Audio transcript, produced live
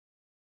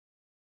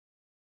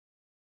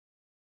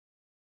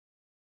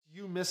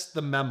You missed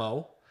the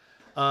memo.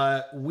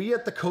 We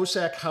at the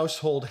Kosak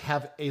household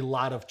have a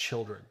lot of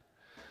children.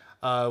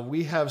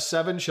 We have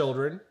 7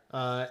 children.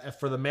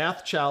 For the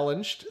math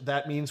challenged,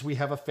 that means we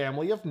have a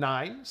family of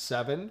 9.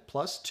 7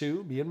 plus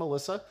 2, me and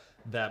Melissa,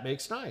 that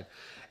makes 9.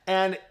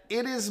 And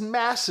it is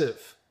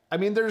massive. I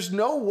mean, there's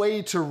no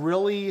way to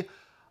really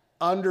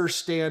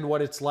understand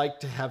what it's like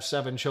to have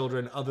 7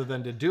 children other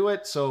than to do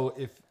it. So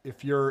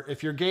if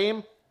you're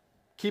game,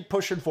 keep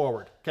pushing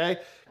forward. Okay,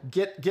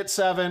 get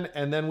 7,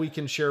 and then we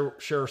can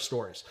share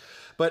stories.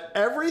 But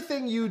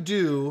everything you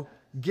do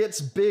gets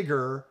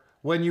bigger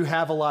when you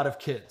have a lot of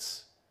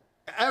kids.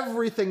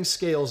 Everything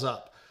scales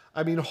up.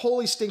 I mean,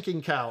 holy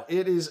stinking cow!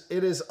 It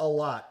is a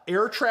lot.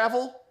 Air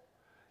travel,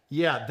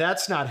 yeah,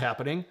 that's not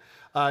happening.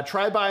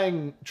 Try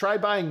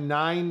buying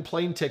 9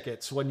 plane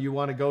tickets when you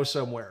want to go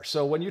somewhere.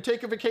 So when you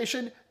take a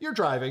vacation, you're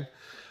driving.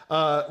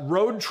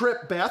 Road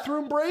trip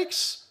bathroom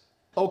breaks,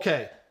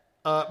 okay.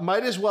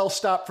 Might as well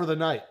stop for the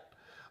night.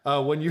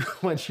 When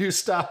you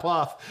stop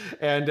off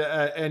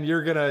and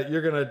you're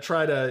gonna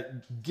try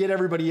to get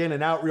everybody in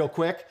and out real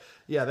quick.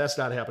 Yeah, that's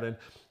not happening.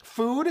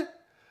 Food,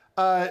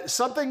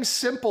 something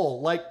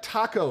simple like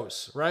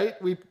tacos,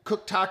 right? We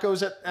cook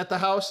tacos at the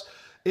house.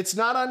 It's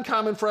not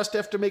uncommon for us to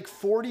have to make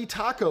 40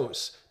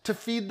 tacos to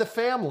feed the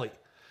family.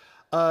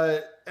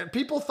 And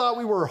people thought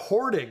we were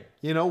hoarding,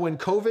 when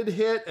COVID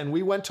hit and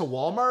we went to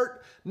Walmart.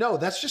 No,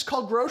 that's just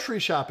called grocery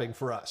shopping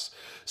for us.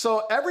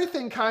 So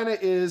everything kind of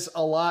is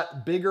a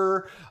lot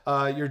bigger.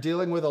 You're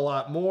dealing with a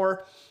lot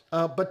more.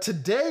 But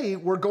today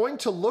we're going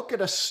to look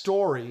at a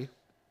story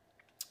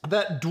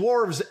that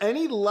dwarfs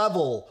any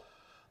level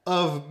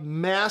of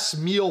mass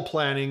meal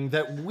planning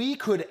that we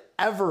could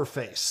ever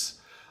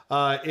face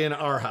in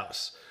our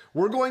house.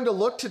 We're going to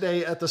look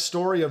today at the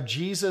story of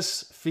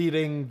Jesus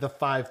feeding the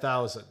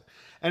 5,000.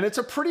 And it's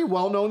a pretty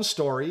well-known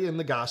story in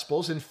the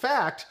Gospels. In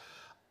fact,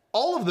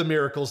 all of the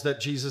miracles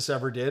that Jesus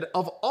ever did,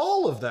 of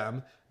all of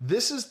them,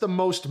 this is the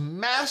most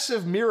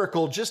massive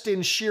miracle just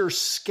in sheer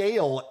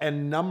scale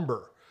and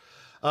number.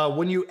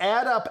 When you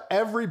add up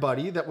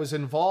everybody that was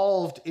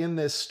involved in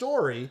this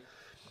story,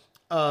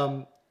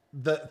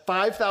 the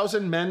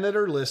 5,000 men that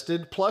are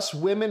listed, plus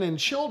women and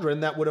children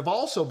that would have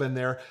also been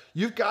there,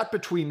 you've got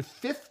between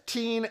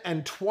 15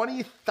 and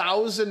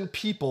 20,000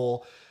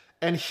 people,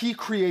 and he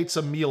creates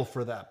a meal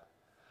for them.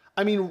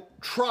 I mean,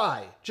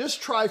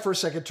 just try for a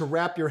second to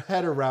wrap your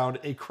head around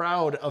a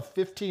crowd of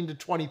 15 to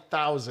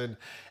 20,000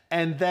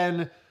 and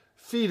then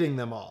feeding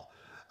them all.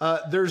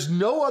 There's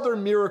no other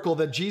miracle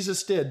that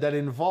Jesus did that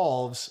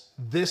involves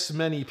this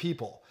many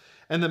people.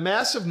 And the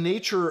massive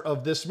nature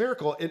of this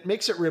miracle, it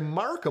makes it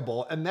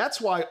remarkable. And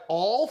that's why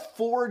all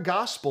 4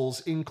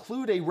 Gospels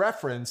include a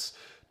reference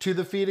to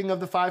the feeding of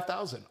the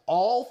 5,000.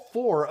 All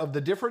 4 of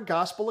the different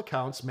Gospel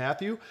accounts,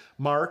 Matthew,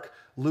 Mark,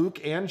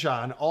 Luke, and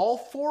John, all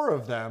 4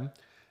 of them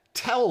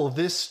tell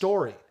this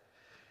story.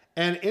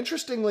 And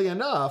interestingly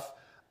enough,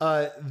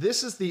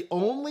 this is the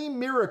only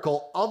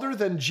miracle other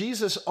than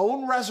Jesus'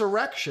 own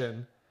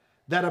resurrection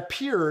that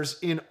appears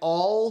in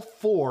all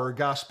 4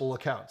 Gospel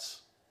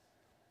accounts.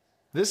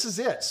 This is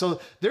it. So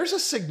there's a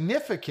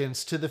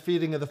significance to the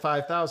feeding of the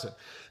 5,000.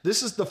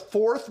 This is the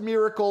 4th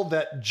miracle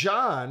that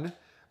John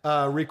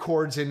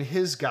records in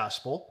his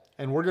Gospel.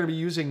 And we're going to be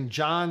using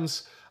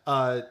John's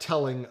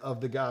telling of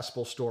the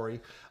Gospel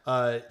story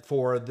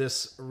for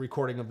this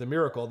recording of the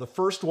miracle. The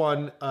first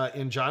one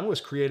in John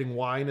was creating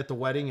wine at the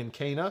wedding in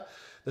Cana.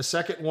 The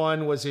second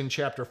one was in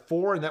chapter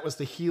 4, and that was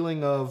the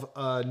healing of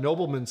a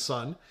nobleman's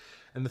son.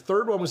 And the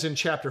third one was in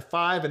chapter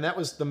 5, and that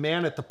was the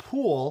man at the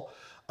pool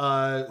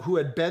who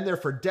had been there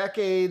for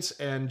decades,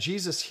 and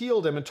Jesus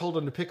healed him and told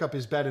him to pick up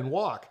his bed and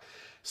walk.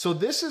 So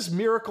this is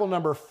miracle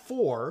number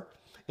 4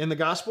 in the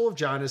Gospel of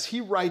John as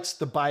he writes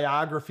the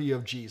biography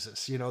of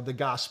Jesus, the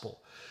Gospel.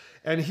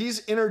 And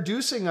he's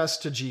introducing us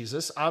to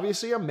Jesus,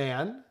 obviously a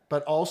man,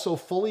 but also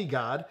fully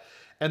God.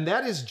 And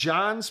that is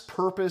John's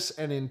purpose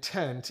and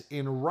intent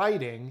in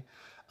writing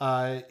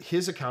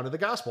his account of the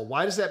gospel.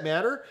 Why does that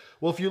matter?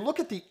 Well, if you look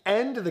at the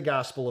end of the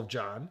Gospel of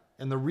John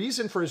and the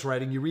reason for his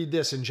writing, you read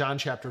this in John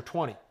chapter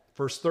 20,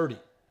 verse 30.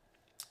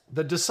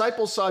 The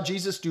disciples saw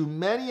Jesus do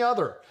many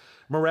other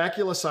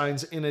miraculous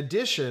signs in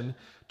addition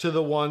to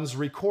the ones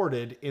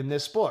recorded in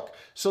this book.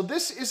 So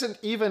this isn't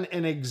even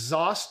an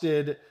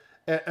exhaustive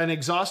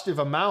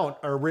amount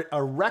or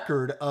a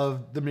record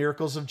of the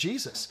miracles of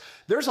Jesus.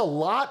 There's a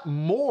lot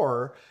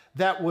more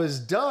that was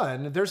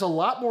done. There's a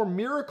lot more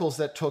miracles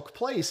that took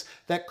place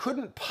that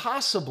couldn't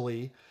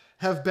possibly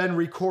have been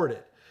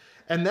recorded.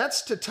 And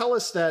that's to tell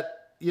us that,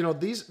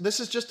 this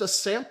is just a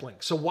sampling.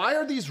 So why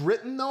are these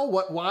written though?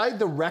 Why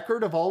the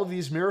record of all of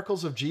these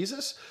miracles of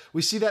Jesus?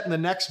 We see that in the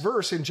next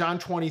verse in John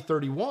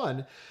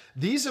 20:31.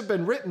 These have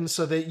been written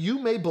so that you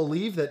may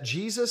believe that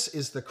Jesus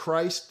is the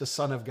Christ, the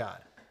Son of God.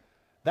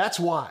 That's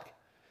why.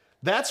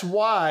 That's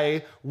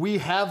why we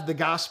have the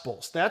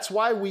Gospels. That's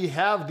why we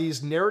have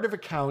these narrative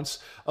accounts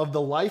of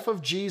the life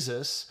of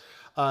Jesus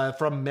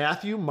from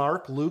Matthew,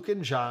 Mark, Luke,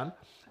 and John.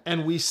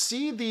 And we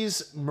see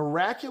these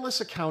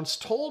miraculous accounts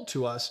told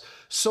to us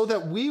so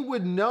that we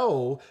would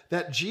know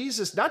that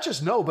Jesus, not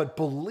just know, but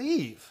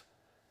believe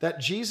that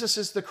Jesus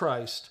is the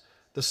Christ,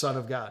 the Son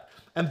of God.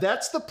 And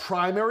that's the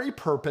primary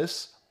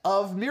purpose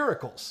of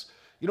miracles.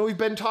 You know, we've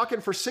been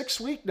talking for 6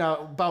 weeks now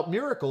about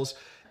miracles,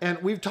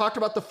 and we've talked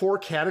about the 4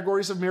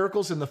 categories of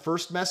miracles in the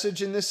first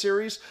message in this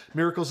series: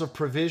 miracles of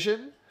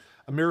provision,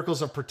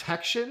 miracles of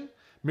protection,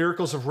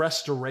 miracles of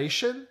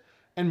restoration,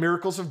 and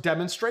miracles of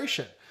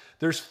demonstration.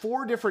 There's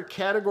 4 different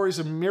categories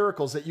of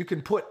miracles that you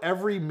can put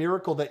every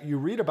miracle that you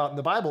read about in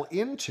the Bible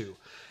into.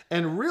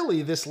 And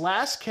really, this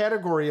last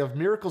category of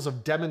miracles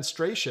of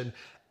demonstration,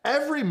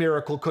 every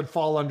miracle could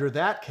fall under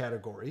that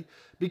category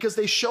because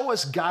they show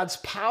us God's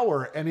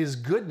power and his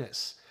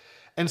goodness.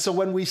 And so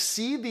when we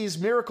see these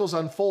miracles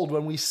unfold,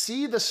 when we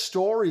see the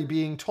story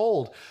being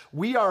told,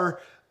 we are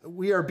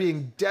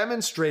being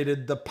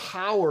demonstrated the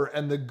power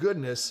and the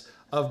goodness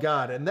of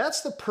God. And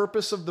that's the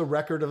purpose of the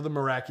record of the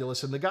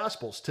miraculous in the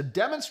Gospels, to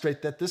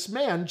demonstrate that this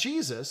man,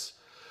 Jesus,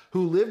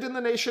 who lived in the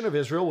nation of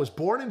Israel, was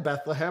born in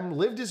Bethlehem,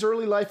 lived his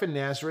early life in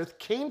Nazareth,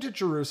 came to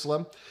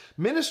Jerusalem,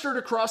 ministered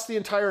across the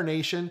entire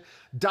nation,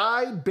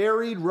 died,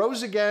 buried,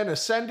 rose again,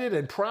 ascended,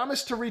 and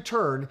promised to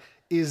return,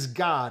 is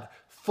God,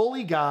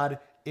 fully God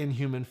in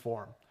human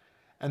form.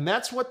 And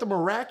that's what the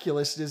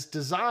miraculous is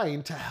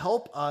designed to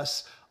help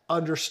us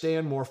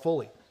understand more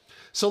fully.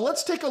 So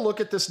let's take a look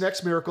at this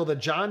next miracle that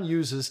John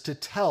uses to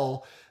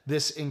tell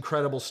this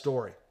incredible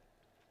story.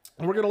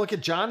 And we're going to look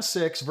at John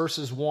 6,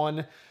 verses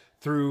 1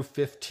 through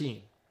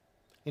 15.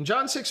 In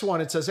John 6:1,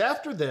 it says,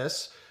 "After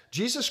this,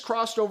 Jesus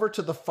crossed over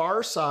to the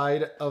far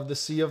side of the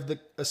Sea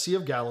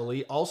of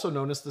Galilee, also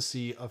known as the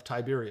Sea of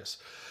Tiberias."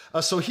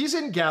 So he's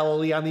in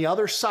Galilee on the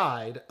other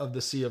side of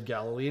the Sea of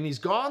Galilee, and he's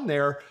gone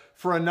there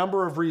for a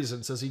number of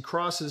reasons as he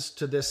crosses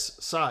to this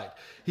side.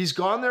 He's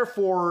gone there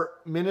for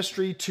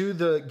ministry to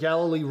the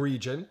Galilee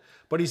region,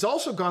 but he's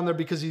also gone there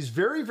because he's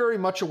very, very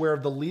much aware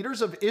of the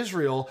leaders of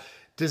Israel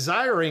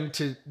desiring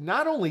to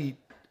not only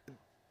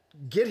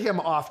get him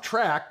off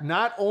track,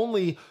 not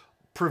only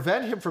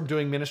prevent him from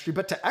doing ministry,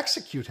 but to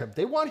execute him.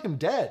 They want him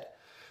dead.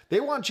 They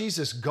want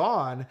Jesus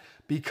gone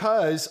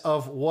because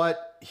of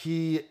what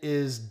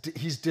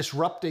he's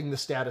disrupting the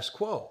status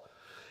quo.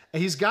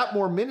 And he's got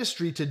more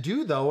ministry to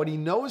do, though, and he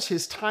knows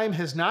his time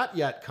has not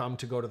yet come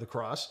to go to the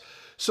cross.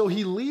 So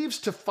he leaves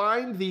to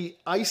find the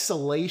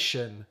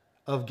isolation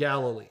of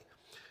Galilee.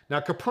 Now,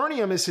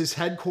 Capernaum is his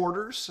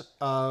headquarters,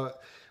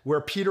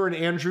 where Peter and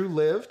Andrew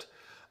lived.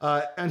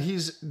 And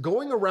he's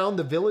going around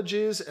the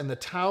villages and the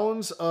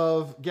towns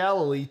of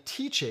Galilee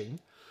teaching,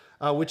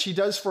 which he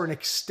does for an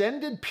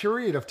extended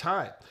period of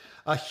time.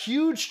 A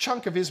huge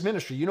chunk of his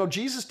ministry. You know,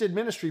 Jesus did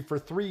ministry for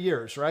 3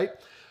 years, right?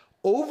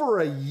 Over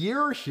a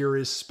year here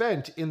is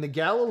spent in the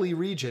Galilee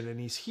region,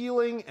 and he's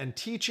healing and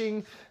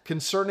teaching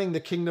concerning the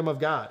kingdom of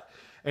God.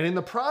 And in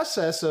the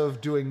process of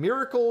doing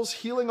miracles,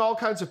 healing all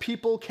kinds of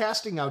people,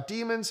 casting out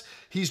demons,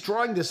 he's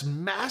drawing this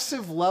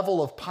massive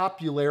level of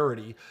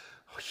popularity.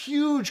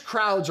 Huge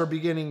crowds are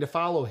beginning to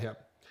follow him.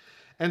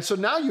 And so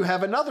now you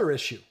have another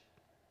issue.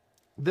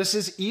 This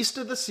is east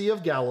of the Sea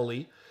of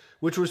Galilee,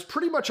 which was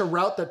pretty much a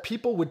route that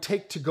people would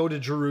take to go to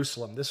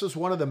Jerusalem. This was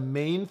one of the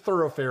main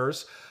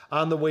thoroughfares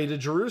on the way to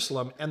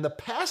Jerusalem, and the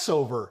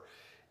Passover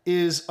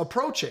is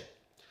approaching.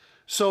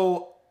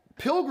 So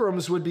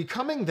pilgrims would be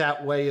coming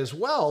that way as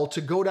well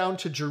to go down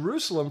to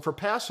Jerusalem for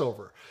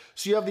Passover.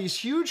 So you have these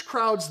huge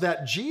crowds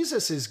that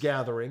Jesus is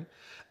gathering,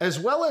 as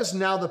well as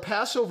now the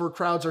Passover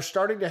crowds are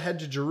starting to head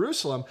to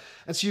Jerusalem.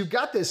 And so you've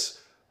got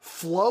this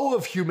flow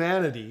of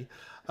humanity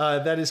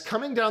that is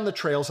coming down the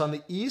trails on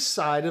the east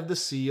side of the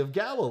Sea of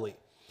Galilee,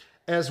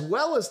 as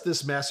well as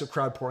this massive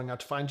crowd pouring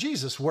out to find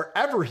Jesus.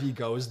 Wherever he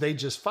goes, they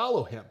just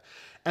follow him.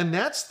 And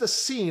that's the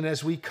scene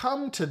as we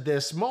come to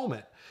this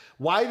moment.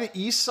 Why the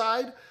east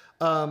side?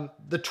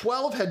 The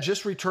 12 had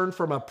just returned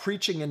from a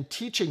preaching and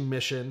teaching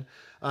mission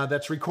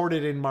that's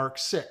recorded in Mark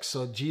 6.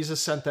 So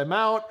Jesus sent them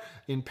out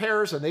in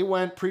pairs, and they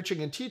went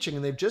preaching and teaching,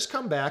 and they've just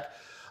come back.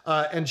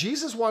 And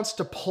Jesus wants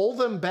to pull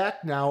them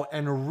back now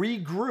and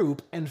regroup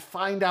and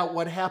find out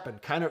what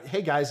happened. Kind of,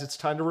 hey guys, it's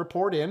time to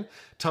report in.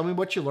 Tell me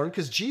what you learned,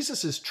 because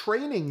Jesus is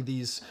training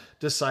these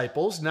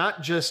disciples,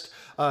 not just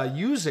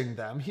using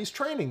them. He's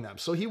training them.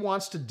 So he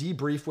wants to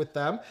debrief with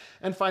them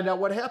and find out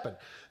what happened.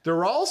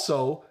 They're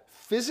also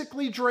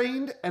physically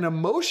drained and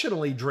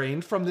emotionally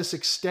drained from this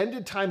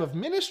extended time of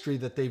ministry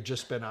that they've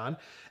just been on.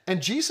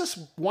 And Jesus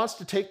wants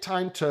to take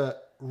time to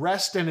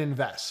rest and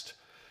invest.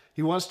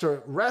 He wants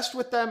to rest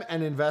with them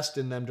and invest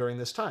in them during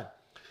this time.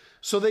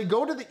 So they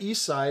go to the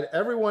east side.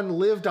 Everyone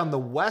lived on the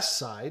west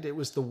side. It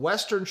was the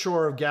western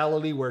shore of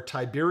Galilee where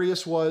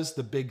Tiberias was,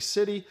 the big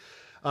city.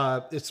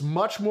 It's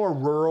much more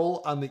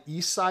rural on the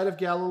east side of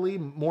Galilee,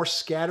 more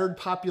scattered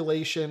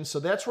population. So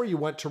that's where you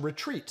went to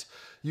retreat.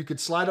 You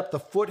could slide up the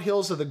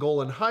foothills of the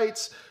Golan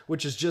Heights,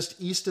 which is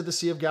just east of the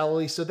Sea of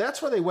Galilee. So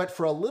that's where they went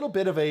for a little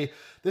bit of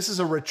this is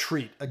a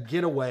retreat, a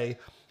getaway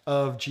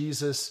of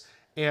Jesus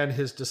and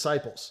his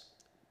disciples.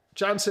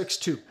 John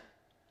 6:2.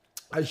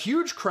 A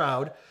huge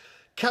crowd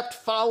kept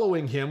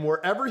following him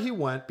wherever he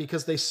went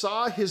because they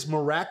saw his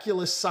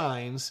miraculous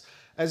signs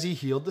as he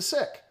healed the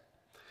sick.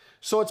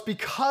 So it's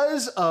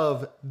because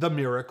of the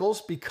miracles,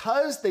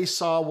 because they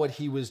saw what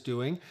he was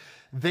doing,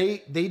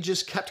 they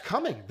just kept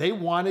coming. They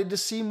wanted to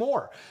see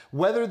more.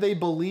 Whether they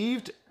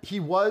believed he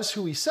was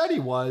who he said he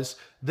was,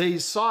 they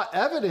saw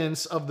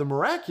evidence of the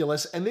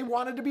miraculous and they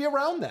wanted to be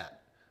around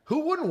that. Who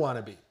wouldn't want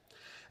to be?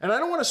 And I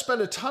don't want to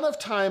spend a ton of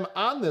time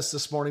on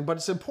this morning, but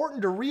it's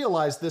important to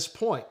realize this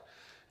point.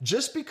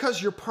 Just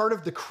because you're part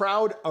of the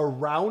crowd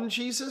around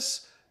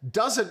Jesus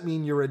doesn't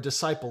mean you're a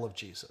disciple of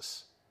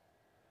Jesus.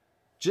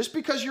 Just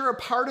because you're a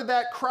part of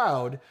that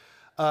crowd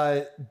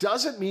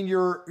doesn't mean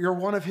you're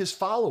one of his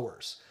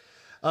followers.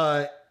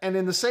 And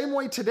in the same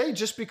way today,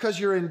 just because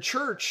you're in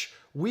church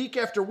week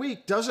after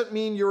week doesn't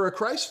mean you're a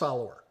Christ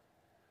follower.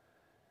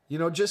 You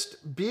know,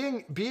 just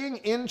being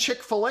in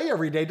Chick-fil-A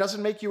every day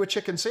doesn't make you a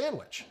chicken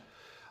sandwich.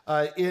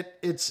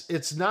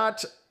 It's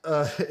not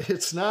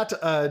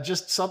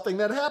just something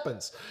that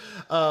happens.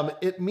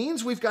 It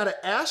means we've got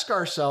to ask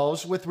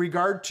ourselves with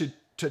regard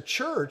to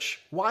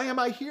church, why am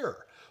I here?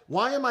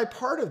 Why am I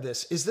part of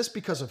this? Is this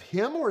because of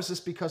him or is this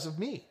because of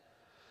me?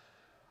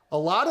 A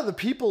lot of the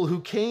people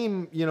who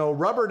came,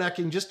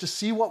 rubbernecking just to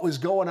see what was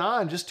going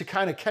on, just to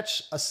kind of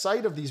catch a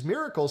sight of these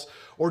miracles,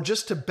 or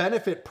just to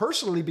benefit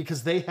personally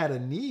because they had a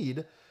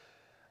need.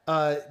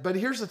 But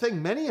here's the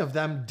thing, many of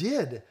them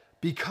did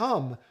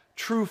become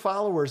true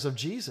followers of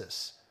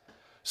Jesus.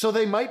 So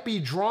they might be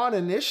drawn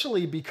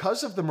initially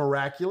because of the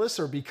miraculous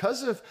or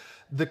because of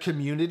the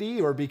community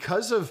or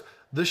because of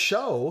the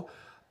show.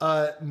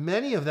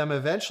 Many of them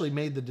eventually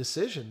made the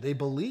decision. They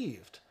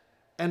believed.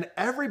 And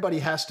everybody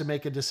has to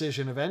make a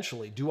decision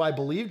eventually. Do I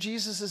believe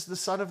Jesus is the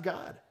Son of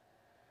God?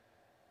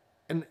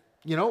 And,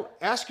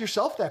 ask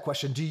yourself that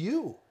question. Do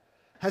you?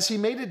 Has he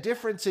made a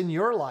difference in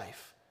your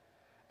life?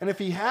 And if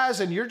he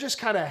has, and you're just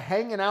kind of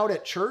hanging out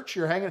at church,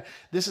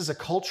 this is a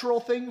cultural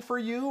thing for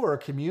you or a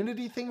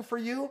community thing for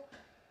you,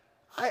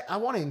 I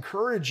want to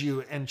encourage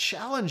you and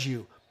challenge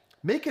you.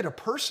 Make it a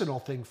personal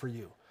thing for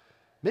you.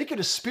 Make it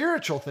a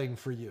spiritual thing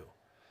for you.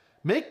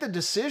 Make the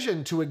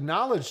decision to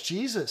acknowledge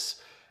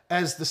Jesus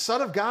as the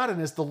Son of God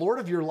and as the Lord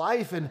of your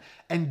life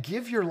and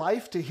give your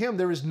life to him.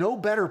 There is no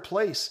better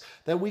place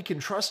that we can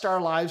trust our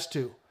lives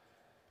to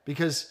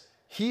because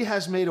he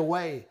has made a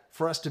way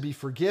for us to be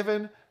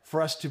forgiven,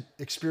 for us to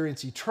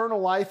experience eternal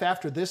life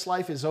after this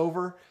life is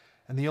over.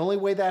 And the only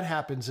way that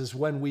happens is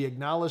when we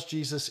acknowledge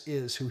Jesus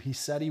is who he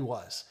said he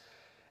was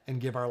and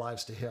give our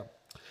lives to him.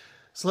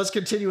 So let's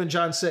continue in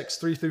John 6,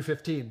 3 through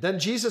 15. Then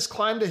Jesus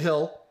climbed a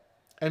hill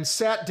and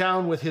sat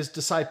down with his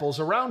disciples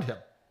around him.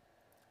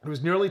 It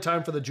was nearly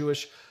time for the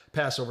Jewish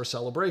Passover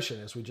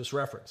celebration, as we just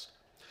referenced.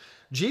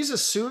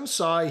 Jesus soon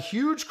saw a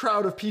huge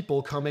crowd of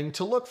people coming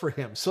to look for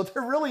him, so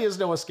there really is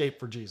no escape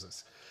for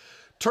Jesus.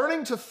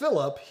 Turning to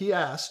Philip, he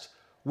asked,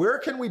 "Where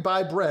can we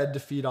buy bread to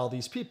feed all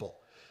these people?"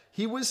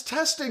 He was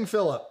testing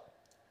Philip,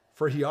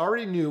 for he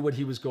already knew what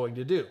he was going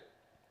to do.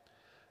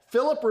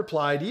 Philip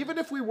replied, "Even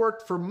if we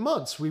worked for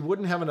months, we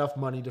wouldn't have enough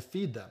money to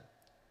feed them."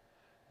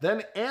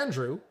 Then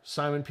Andrew,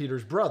 Simon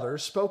Peter's brother,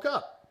 spoke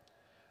up.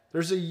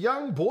 "There's a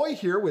young boy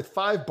here with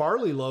 5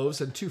 barley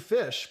loaves and 2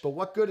 fish, but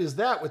what good is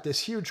that with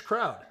this huge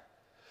crowd?"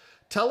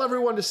 "Tell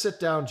everyone to sit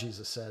down,"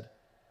 Jesus said.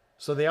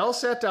 So they all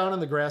sat down on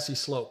the grassy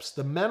slopes.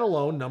 The men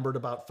alone numbered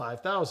about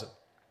 5,000.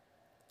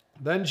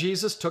 Then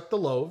Jesus took the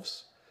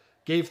loaves,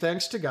 gave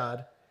thanks to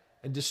God,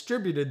 and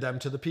distributed them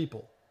to the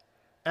people.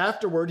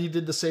 Afterward, he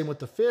did the same with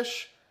the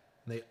fish,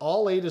 and they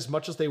all ate as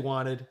much as they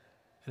wanted.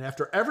 And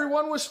after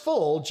everyone was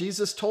full,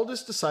 Jesus told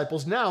his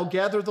disciples, "Now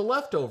gather the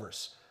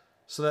leftovers,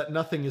 so that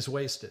nothing is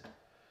wasted."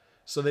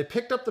 So they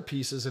picked up the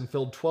pieces and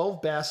filled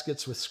 12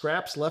 baskets with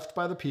scraps left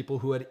by the people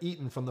who had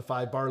eaten from the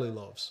 5 barley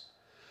loaves.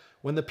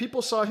 When the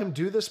people saw him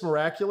do this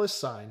miraculous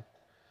sign,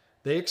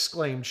 they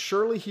exclaimed,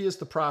 "Surely he is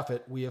the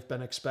prophet we have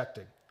been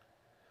expecting."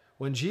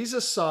 When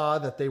Jesus saw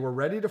that they were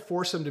ready to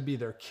force him to be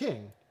their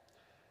king,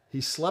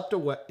 he slipped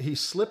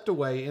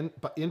away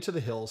into the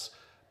hills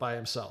by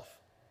himself.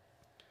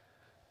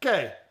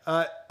 Okay,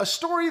 a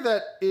story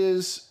that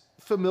is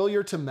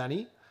familiar to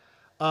many,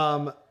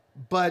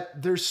 but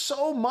there's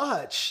so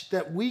much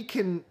that we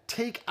can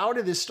take out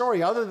of this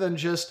story other than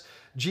just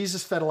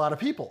Jesus fed a lot of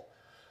people.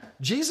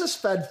 Jesus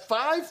fed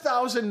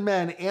 5,000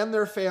 men and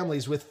their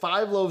families with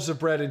 5 loaves of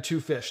bread and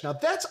 2 fish. Now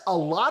that's a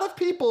lot of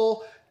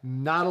people,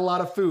 not a lot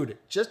of food.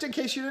 Just in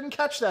case you didn't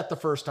catch that the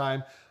first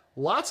time,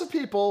 lots of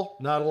people,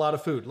 not a lot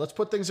of food. Let's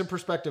put things in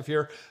perspective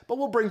here, but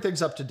we'll bring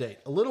things up to date.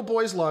 A little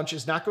boy's lunch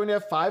is not going to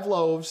have 5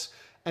 loaves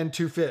and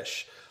 2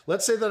 fish.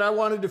 Let's say that I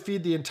wanted to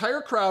feed the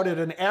entire crowd at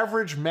an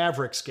average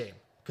Mavericks game,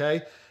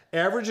 okay?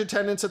 Average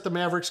attendance at the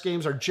Mavericks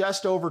games are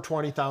just over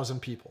 20,000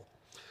 people.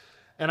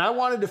 And I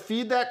wanted to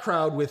feed that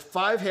crowd with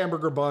 5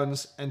 hamburger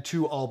buns and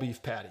 2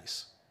 all-beef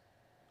patties,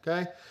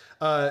 okay?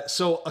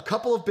 So a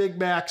couple of Big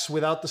Macs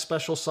without the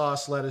special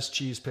sauce, lettuce,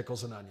 cheese,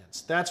 pickles, and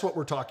onions. That's what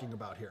we're talking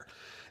about here.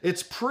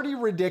 It's pretty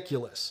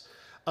ridiculous.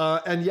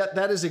 And yet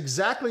that is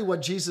exactly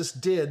what Jesus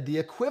did, the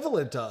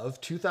equivalent of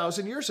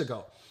 2,000 years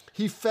ago.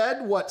 He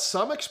fed what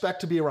some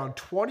expect to be around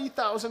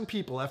 20,000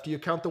 people, after you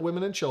count the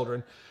women and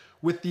children,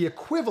 with the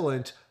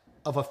equivalent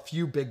of a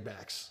few Big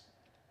Macs.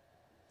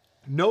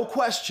 No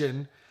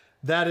question,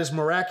 that is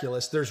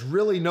miraculous. There's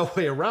really no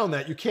way around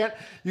that. You can't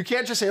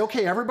just say,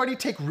 okay, everybody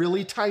take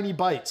really tiny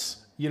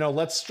bites.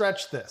 Let's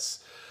stretch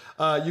this.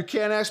 You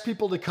can't ask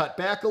people to cut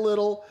back a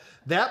little.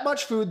 That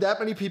much food, that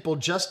many people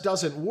just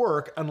doesn't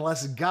work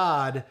unless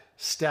God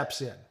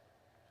steps in.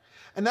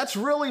 And that's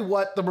really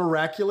what the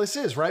miraculous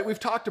is, right? We've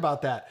talked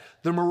about that.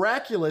 The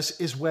miraculous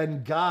is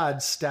when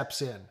God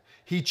steps in.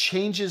 He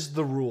changes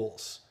the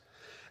rules.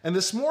 And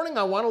this morning,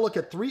 I want to look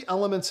at 3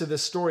 elements of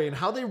this story and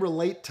how they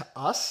relate to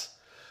us.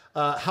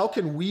 How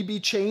can we be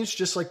changed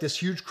just like this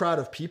huge crowd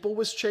of people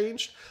was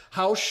changed?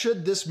 How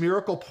should this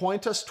miracle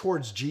point us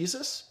towards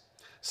Jesus?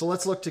 So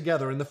let's look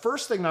together. And the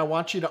first thing I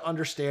want you to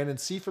understand and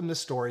see from this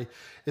story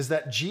is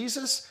that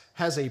Jesus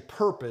has a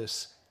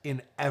purpose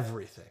in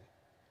everything.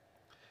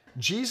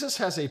 Jesus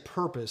has a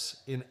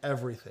purpose in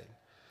everything.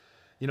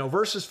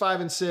 Verses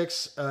 5 and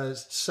 6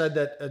 said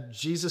that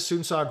Jesus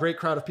soon saw a great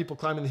crowd of people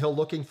climbing the hill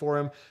looking for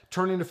him.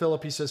 Turning to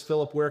Philip, he says,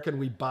 Philip, where can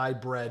we buy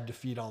bread to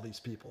feed all these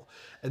people?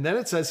 And then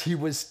it says he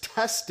was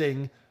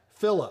testing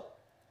Philip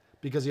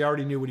because he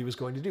already knew what he was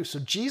going to do. So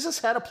Jesus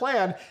had a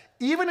plan,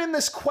 even in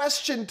this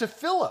question to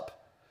Philip.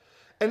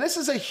 And this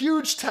is a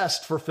huge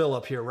test for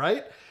Philip here,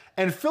 right?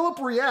 And Philip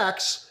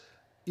reacts,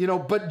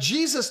 but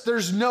Jesus,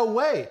 there's no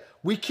way.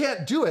 We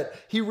can't do it.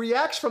 He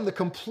reacts from the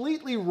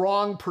completely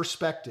wrong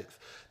perspective.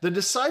 The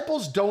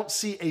disciples don't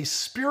see a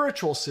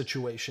spiritual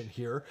situation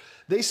here.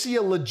 They see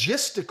a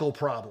logistical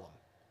problem.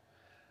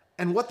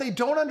 And what they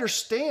don't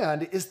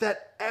understand is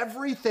that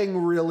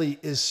everything really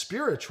is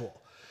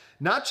spiritual.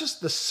 Not just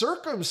the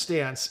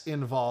circumstance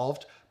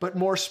involved, but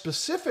more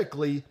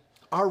specifically,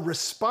 our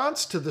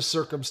response to the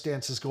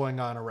circumstances going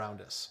on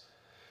around us.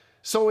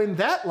 So in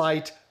that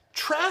light,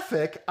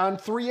 traffic on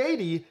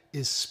 380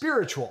 is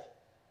spiritual.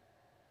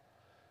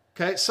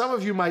 Okay, some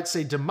of you might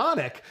say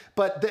demonic,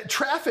 but that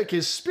traffic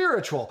is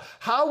spiritual.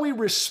 How we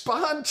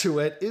respond to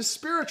it is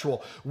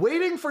spiritual.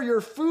 Waiting for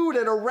your food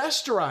at a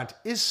restaurant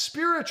is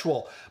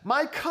spiritual.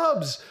 My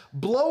Cubs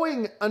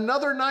blowing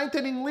another 9th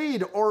inning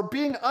lead or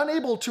being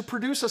unable to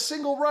produce a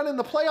single run in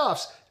the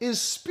playoffs is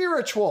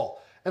spiritual.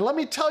 And let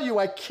me tell you,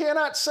 I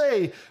cannot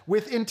say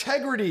with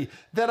integrity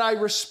that I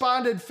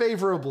responded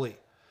favorably,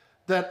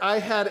 that I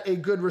had a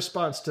good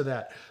response to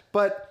that.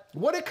 But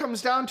what it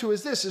comes down to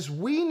is this, is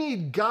we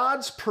need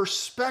God's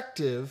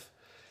perspective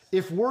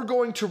if we're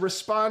going to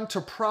respond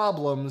to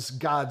problems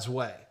God's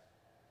way.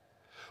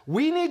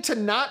 We need to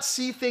not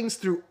see things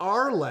through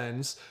our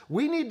lens.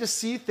 We need to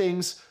see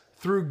things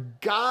through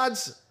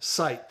God's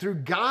sight, through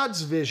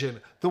God's vision,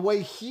 the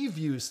way he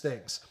views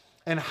things.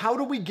 And how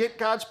do we get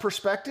God's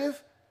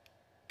perspective?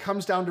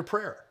 Comes down to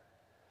prayer.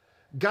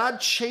 God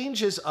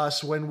changes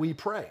us when we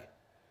pray.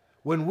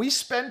 When we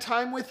spend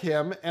time with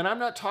him, and I'm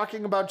not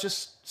talking about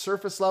just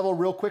surface level,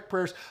 real quick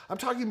prayers. I'm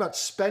talking about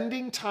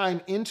spending time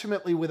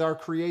intimately with our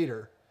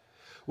Creator.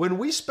 When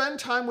we spend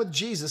time with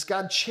Jesus,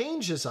 God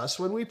changes us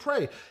when we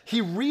pray.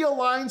 He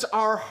realigns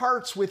our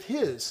hearts with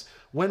his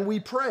when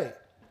we pray.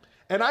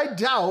 And I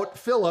doubt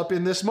Philip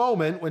in this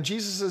moment when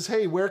Jesus says,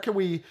 hey, where can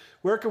we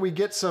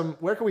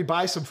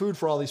buy some food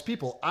for all these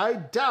people? I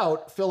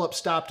doubt Philip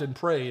stopped and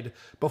prayed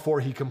before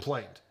he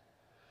complained.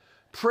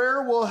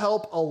 Prayer will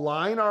help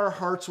align our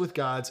hearts with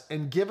God's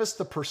and give us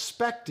the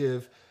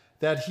perspective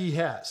that he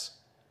has.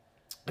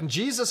 And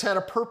Jesus had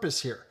a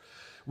purpose here.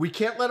 We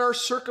can't let our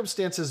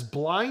circumstances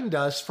blind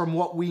us from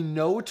what we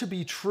know to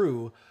be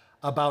true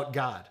about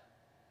God.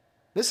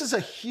 This is a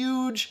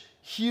huge,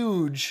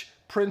 huge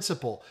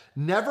principle.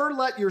 Never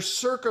let your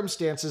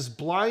circumstances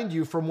blind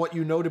you from what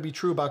you know to be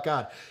true about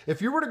God.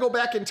 If you were to go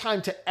back in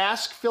time to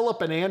ask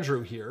Philip and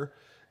Andrew here,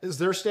 as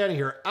they're standing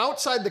here,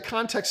 outside the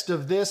context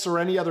of this or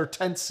any other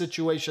tense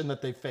situation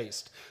that they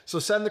faced. So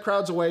send the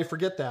crowds away,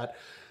 forget that.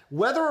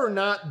 Whether or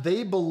not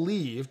they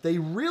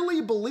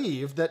really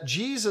believed that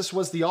Jesus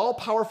was the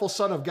all-powerful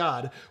Son of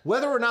God,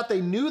 whether or not they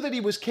knew that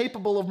he was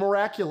capable of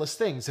miraculous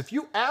things, if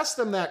you ask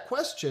them that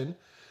question,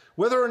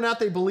 whether or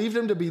not they believed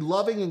him to be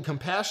loving and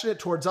compassionate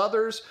towards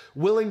others,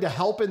 willing to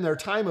help in their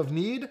time of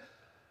need,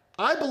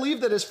 I believe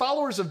that as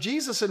followers of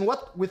Jesus and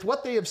with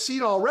what they have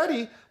seen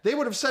already, they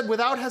would have said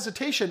without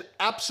hesitation,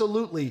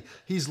 absolutely.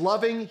 He's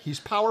loving,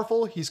 he's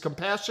powerful, he's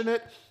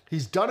compassionate,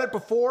 he's done it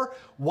before.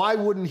 Why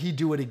wouldn't he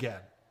do it again?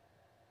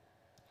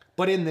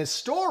 But in this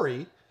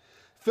story,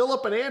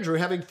 Philip and Andrew,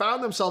 having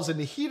found themselves in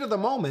the heat of the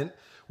moment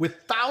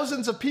with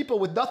thousands of people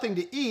with nothing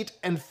to eat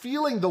and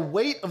feeling the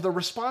weight of the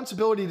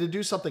responsibility to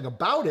do something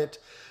about it,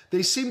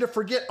 they seem to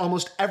forget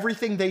almost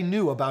everything they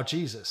knew about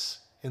Jesus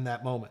in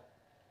that moment.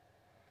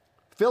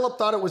 Philip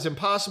thought it was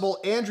impossible.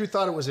 Andrew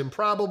thought it was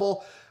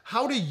improbable.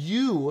 How do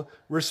you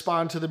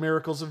respond to the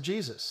miracles of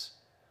Jesus?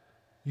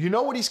 You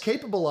know what he's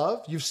capable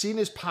of. You've seen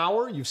his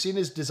power. You've seen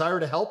his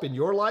desire to help in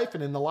your life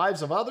and in the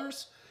lives of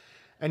others.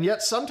 And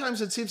yet sometimes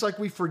it seems like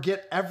we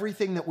forget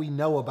everything that we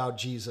know about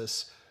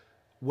Jesus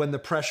when the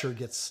pressure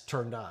gets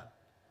turned on.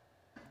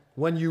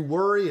 When you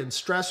worry and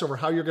stress over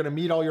how you're going to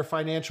meet all your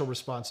financial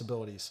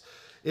responsibilities.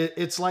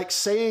 It's like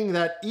saying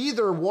that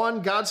either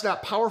one, God's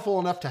not powerful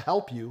enough to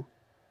help you,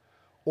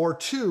 or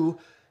two,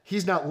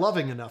 he's not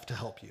loving enough to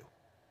help you.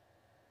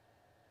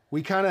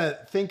 We kind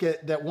of think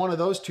that one of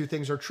those two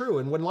things are true.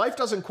 And when life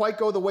doesn't quite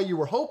go the way you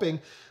were hoping,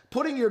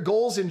 putting your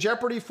goals in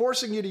jeopardy,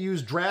 forcing you to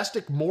use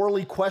drastic,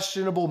 morally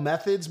questionable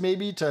methods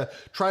maybe to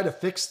try to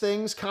fix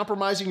things,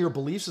 compromising your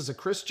beliefs as a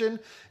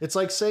Christian, it's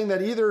like saying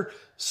that either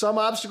some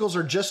obstacles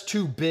are just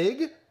too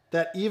big,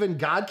 that even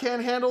God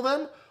can't handle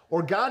them,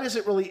 or God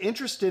isn't really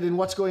interested in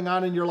what's going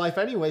on in your life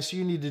anyway, so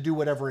you need to do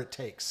whatever it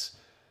takes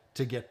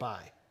to get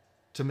by,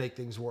 to make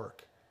things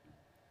work.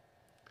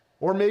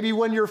 Or maybe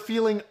when you're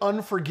feeling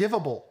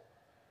unforgivable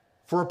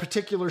for a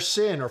particular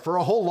sin or for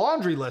a whole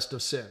laundry list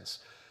of sins.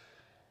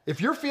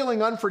 If you're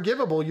feeling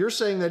unforgivable, you're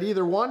saying that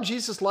either one,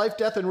 Jesus' life,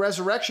 death, and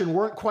resurrection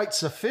weren't quite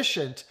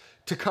sufficient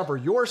to cover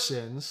your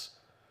sins,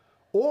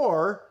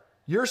 or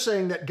you're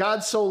saying that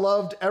God so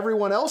loved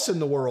everyone else in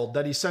the world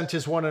that he sent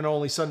his one and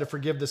only Son to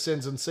forgive the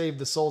sins and save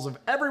the souls of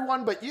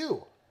everyone but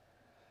you.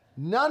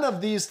 None of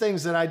these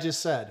things that I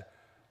just said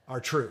are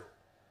true.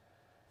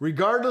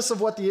 Regardless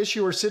of what the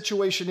issue or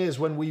situation is,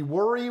 when we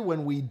worry,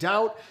 when we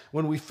doubt,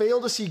 when we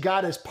fail to see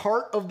God as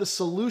part of the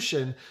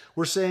solution,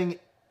 we're saying,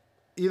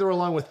 either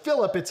along with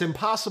Philip, it's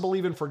impossible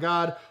even for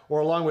God, or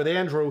along with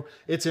Andrew,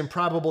 it's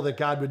improbable that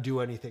God would do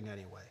anything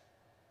anyway.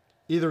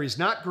 Either he's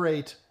not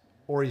great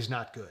or he's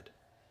not good.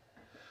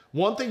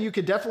 One thing you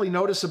could definitely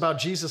notice about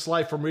Jesus'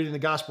 life from reading the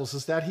Gospels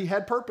is that he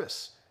had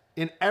purpose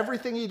in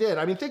everything he did.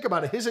 I mean, think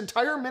about it. His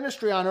entire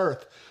ministry on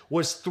earth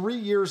was 3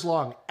 years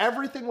long.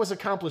 Everything was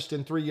accomplished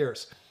in 3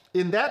 years.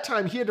 In that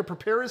time, he had to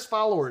prepare his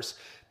followers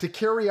to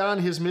carry on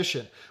his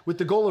mission with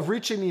the goal of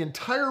reaching the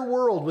entire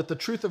world with the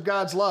truth of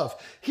God's love.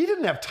 He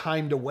didn't have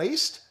time to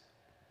waste.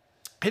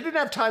 He didn't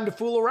have time to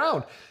fool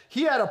around.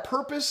 He had a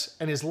purpose,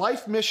 and his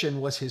life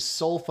mission was his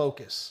sole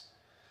focus.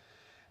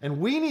 And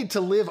we need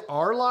to live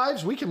our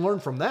lives, we can learn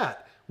from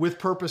that, with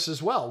purpose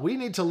as well. We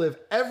need to live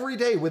every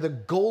day with a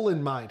goal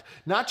in mind,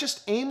 not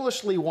just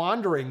aimlessly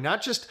wandering,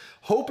 not just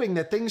hoping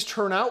that things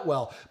turn out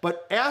well,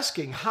 but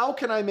asking, how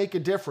can I make a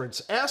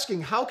difference?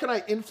 Asking, how can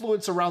I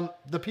influence around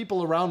the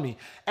people around me?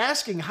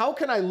 Asking, how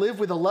can I live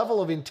with a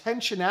level of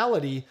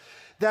intentionality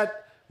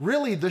that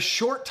really the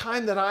short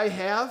time that I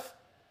have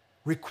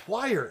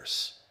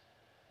requires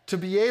to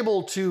be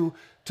able to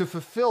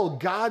fulfill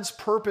God's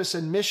purpose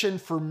and mission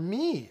for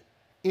me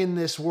in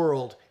this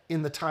world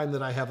in the time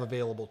that I have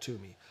available to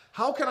me.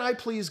 How can I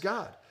please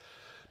God?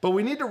 But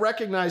we need to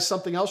recognize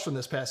something else from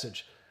this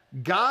passage.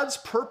 God's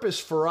purpose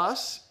for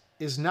us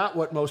is not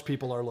what most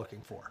people are looking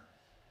for.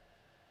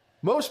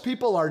 Most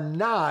people are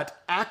not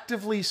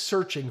actively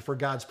searching for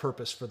God's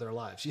purpose for their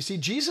lives. You see,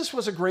 Jesus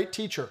was a great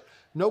teacher,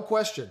 no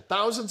question.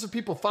 Thousands of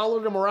people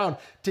followed him around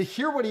to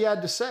hear what he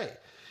had to say.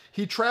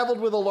 He traveled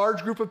with a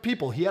large group of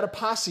people. He had a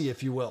posse,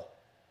 if you will.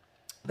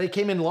 They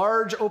came in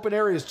large open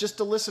areas just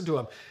to listen to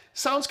him.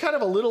 Sounds kind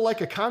of a little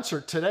like a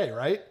concert today,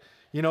 right?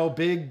 You know,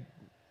 big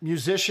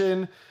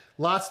musician,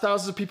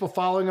 thousands of people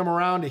following him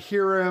around to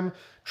hear him,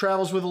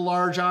 travels with a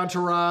large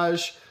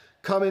entourage,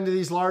 come into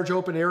these large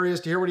open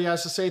areas to hear what he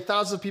has to say,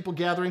 thousands of people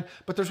gathering.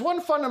 But there's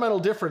one fundamental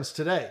difference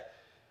today.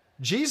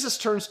 Jesus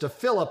turns to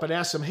Philip and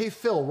asks him, hey,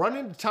 Phil, run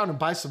into town and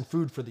buy some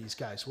food for these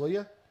guys, will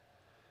you?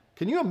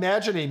 Can you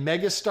imagine a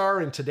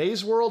megastar in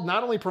today's world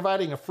not only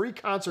providing a free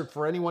concert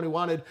for anyone who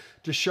wanted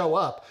to show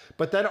up,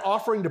 but then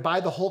offering to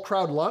buy the whole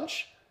crowd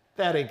lunch?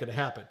 That ain't going to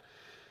happen.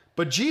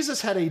 But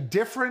Jesus had a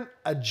different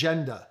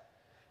agenda.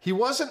 He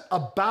wasn't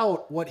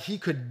about what he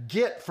could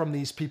get from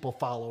these people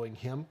following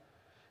him.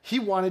 He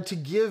wanted to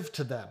give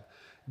to them.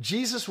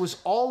 Jesus was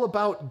all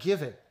about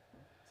giving.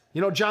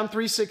 You know, John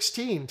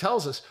 3:16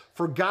 tells us,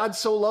 for God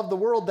so loved the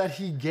world that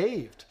he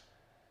gave.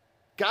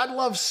 God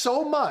loved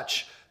so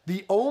much.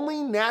 The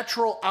only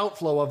natural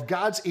outflow of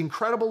God's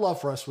incredible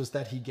love for us was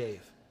that he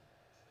gave.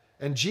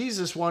 And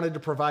Jesus wanted to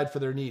provide for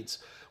their needs.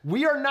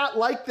 We are not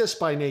like this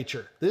by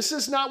nature. This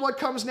is not what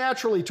comes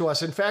naturally to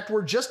us. In fact,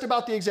 we're just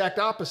about the exact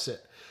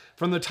opposite.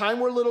 From the time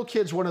we're little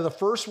kids, one of the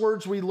first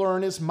words we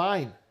learn is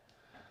mine.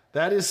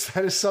 That is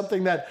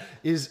something that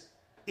is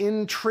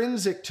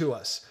intrinsic to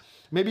us.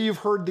 Maybe you've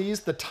heard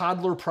these, the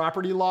toddler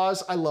property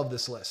laws. I love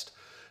this list.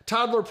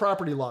 Toddler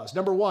property laws.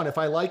 Number 1, if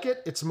I like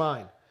it, it's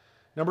mine.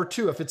 Number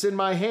 2, if it's in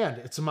my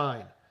hand, it's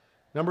mine.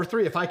 Number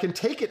 3, if I can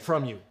take it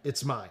from you,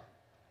 it's mine.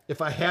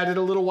 If I had it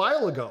a little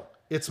while ago,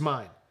 it's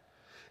mine.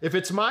 If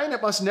it's mine,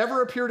 it must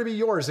never appear to be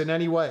yours in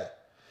any way.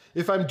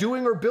 If I'm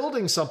doing or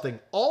building something,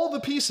 all the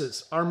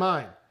pieces are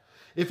mine.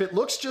 If it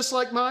looks just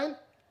like mine,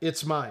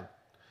 it's mine.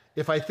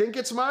 If I think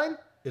it's mine,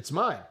 it's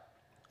mine.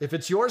 If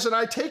it's yours and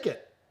I take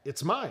it,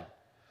 it's mine.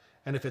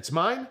 And if it's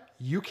mine,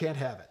 you can't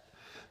have it.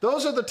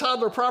 Those are the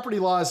toddler property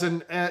laws.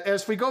 And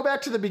as we go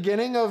back to the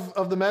beginning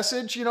of the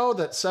message, you know,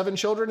 that 7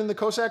 children in the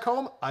Cossack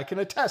home, I can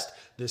attest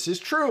this is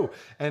true.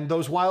 And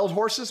those wild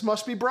horses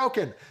must be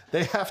broken.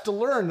 They have to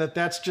learn that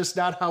that's just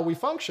not how we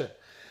function.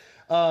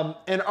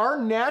 And our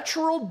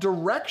natural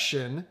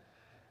direction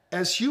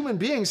as human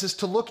beings is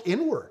to look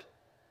inward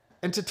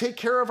and to take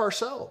care of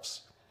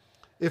ourselves.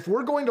 If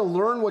we're going to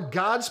learn what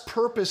God's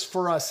purpose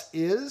for us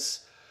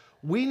is,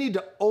 we need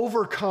to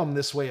overcome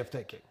this way of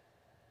thinking.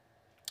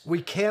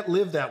 We can't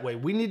live that way.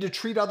 We need to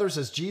treat others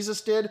as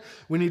Jesus did.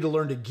 We need to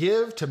learn to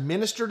give, to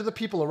minister to the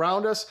people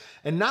around us,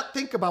 and not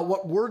think about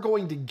what we're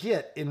going to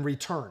get in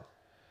return.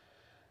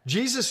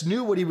 Jesus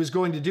knew what he was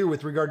going to do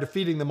with regard to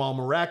feeding them all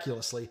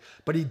miraculously,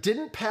 but he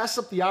didn't pass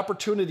up the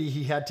opportunity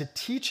he had to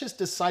teach his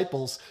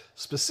disciples,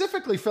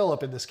 specifically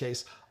Philip in this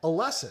case, a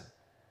lesson.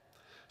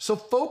 So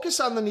focus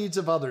on the needs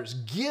of others.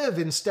 Give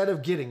instead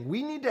of getting.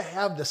 We need to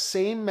have the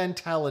same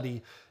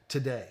mentality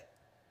today.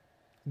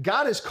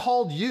 God has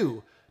called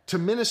you to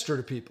minister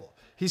to people.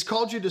 He's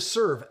called you to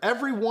serve,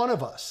 every one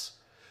of us.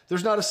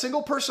 There's not a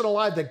single person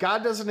alive that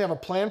God doesn't have a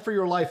plan for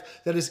your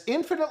life that is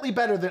infinitely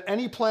better than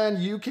any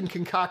plan you can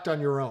concoct on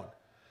your own.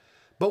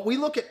 But we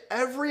look at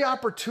every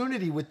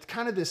opportunity with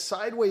kind of this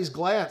sideways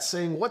glance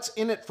saying, what's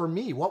in it for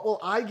me? What will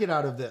I get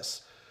out of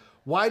this?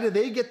 Why do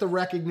they get the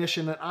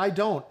recognition and I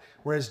don't?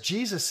 Whereas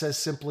Jesus says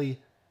simply,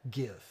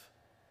 give.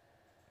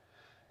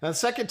 Now, the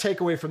second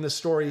takeaway from this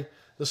story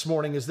this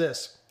morning is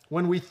this.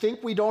 When we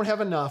think we don't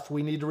have enough,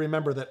 we need to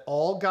remember that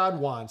all God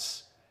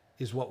wants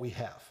is what we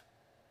have.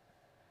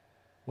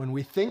 When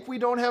we think we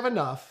don't have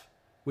enough,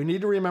 we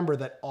need to remember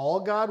that all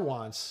God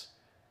wants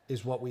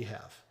is what we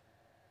have.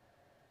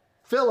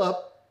 Philip,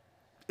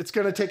 it's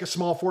going to take a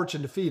small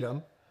fortune to feed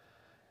him.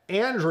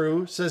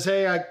 Andrew says,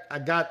 hey, I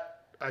got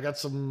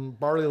some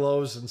barley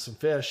loaves and some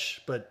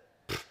fish, but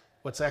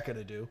what's that going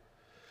to do?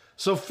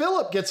 So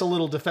Philip gets a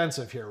little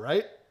defensive here,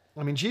 right?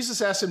 I mean,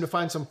 Jesus asks him to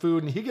find some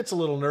food and he gets a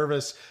little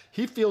nervous.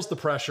 He feels the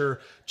pressure.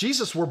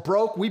 Jesus, we're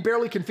broke. We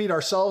barely can feed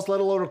ourselves, let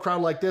alone a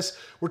crowd like this.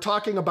 We're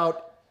talking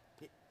about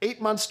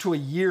 8 months to a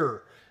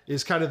year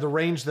is kind of the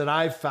range that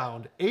I've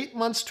found. 8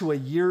 months to a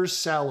year's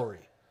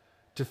salary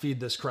to feed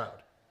this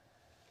crowd.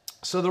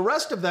 So the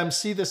rest of them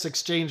see this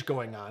exchange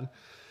going on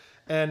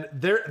and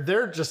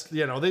they're just,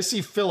 they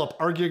see Philip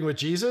arguing with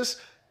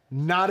Jesus.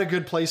 Not a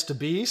good place to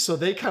be. So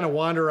they kind of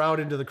wander out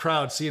into the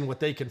crowd seeing what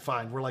they can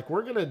find. We're like,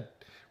 we're going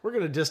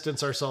to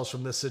distance ourselves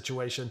from this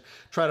situation,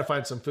 try to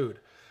find some food.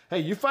 Hey,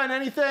 you find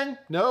anything?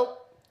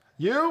 Nope.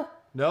 You?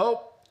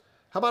 Nope.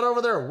 How about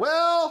over there?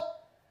 Well,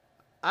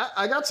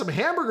 I got some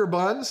hamburger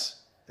buns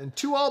and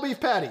 2 all beef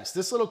patties.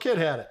 This little kid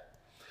had it.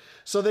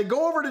 So they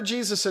go over to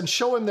Jesus and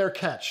show him their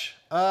catch.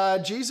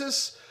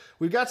 Jesus,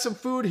 we've got some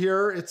food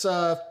here. It's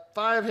 5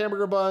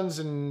 hamburger buns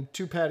and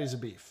 2 patties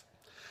of beef.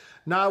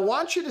 Now, I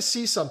want you to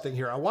see something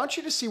here. I want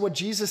you to see what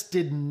Jesus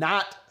did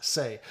not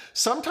say.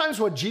 Sometimes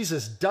what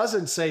Jesus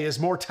doesn't say is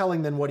more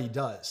telling than what he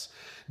does.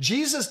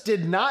 Jesus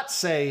did not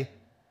say,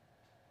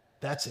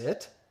 that's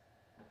it.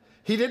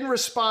 He didn't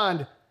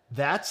respond,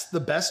 that's the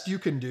best you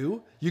can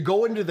do? You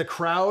go into the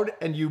crowd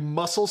and you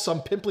muscle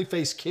some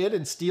pimply-faced kid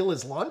and steal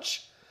his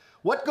lunch?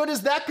 What good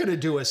is that going to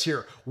do us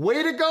here?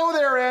 Way to go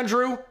there,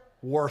 Andrew.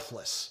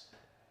 Worthless.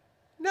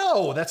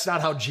 No, that's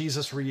not how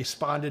Jesus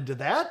responded to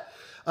that.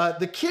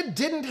 The kid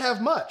didn't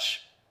have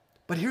much.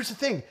 But here's the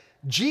thing.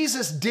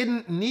 Jesus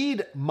didn't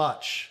need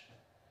much.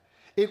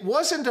 It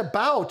wasn't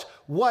about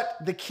what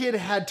the kid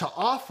had to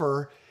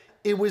offer.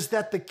 It was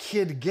that the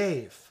kid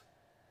gave.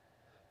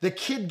 The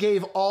kid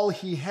gave all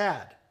he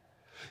had.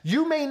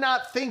 You may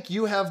not think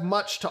you have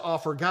much to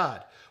offer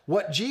God.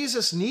 What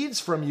Jesus needs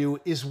from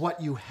you is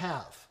what you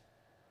have.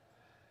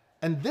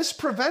 And this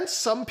prevents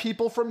some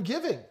people from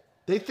giving.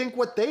 They think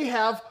what they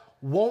have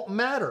won't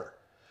matter.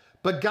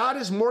 But God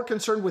is more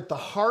concerned with the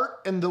heart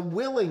and the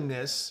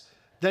willingness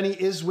than he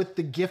is with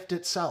the gift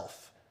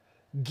itself.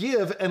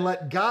 Give and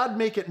let God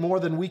make it more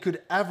than we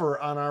could ever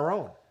on our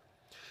own.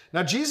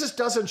 Now, Jesus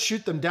doesn't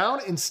shoot them down.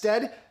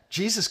 Instead,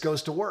 Jesus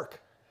goes to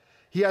work.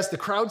 He has the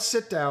crowd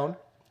sit down,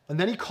 and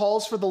then he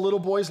calls for the little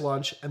boy's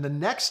lunch, and the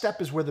next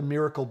step is where the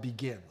miracle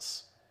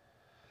begins.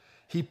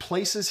 He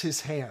places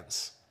his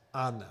hands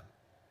on them.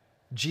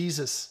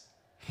 Jesus'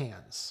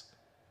 hands.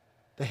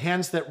 The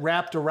hands that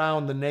wrapped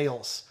around the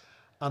nails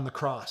on the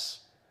cross.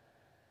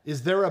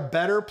 Is there a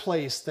better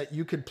place that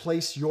you could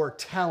place your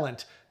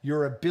talent,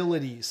 your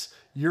abilities,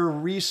 your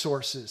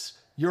resources,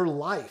 your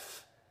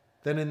life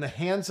than in the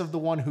hands of the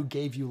one who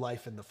gave you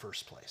life in the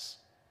first place?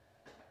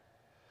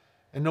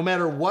 And no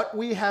matter what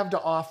we have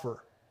to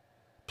offer,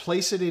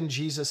 place it in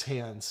Jesus'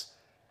 hands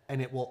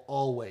and it will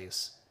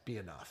always be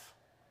enough.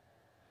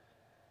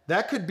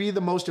 That could be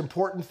the most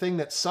important thing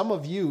that some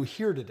of you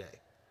hear today,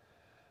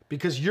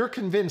 because you're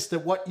convinced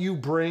that what you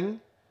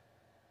bring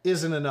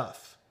isn't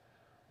enough.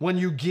 When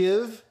you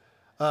give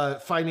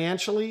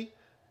financially,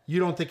 you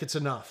don't think it's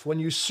enough. When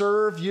you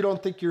serve, you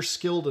don't think you're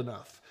skilled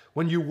enough.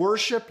 When you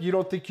worship, you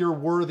don't think you're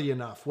worthy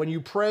enough. When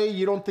you pray,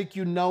 you don't think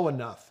you know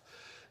enough.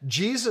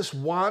 Jesus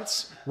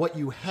wants what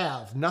you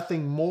have,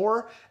 nothing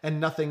more and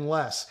nothing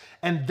less.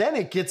 And then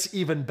it gets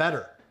even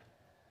better.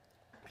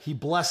 He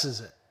blesses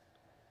it.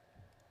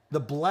 The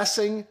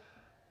blessing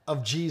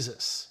of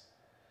Jesus.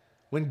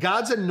 When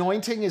God's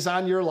anointing is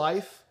on your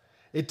life,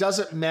 it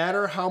doesn't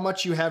matter how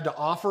much you have to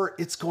offer,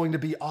 it's going to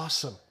be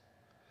awesome.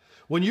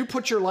 When you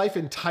put your life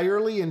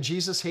entirely in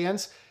Jesus'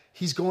 hands,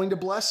 He's going to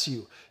bless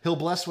you. He'll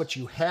bless what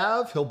you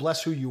have. He'll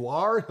bless who you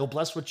are. He'll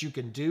bless what you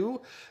can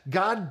do.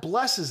 God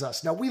blesses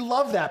us. Now, we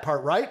love that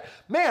part, right?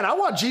 Man, I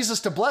want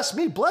Jesus to bless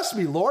me. Bless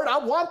me, Lord. I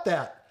want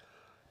that.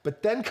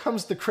 But then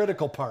comes the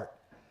critical part.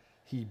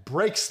 He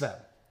breaks them.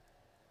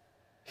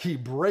 He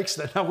breaks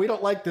them. Now, we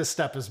don't like this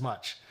step as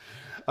much.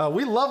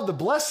 We love the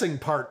blessing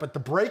part, but the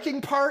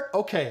breaking part,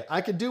 okay,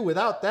 I could do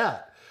without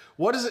that.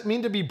 What does it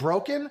mean to be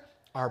broken?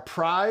 Our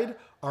pride,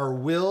 our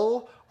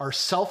will, our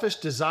selfish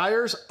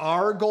desires,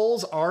 our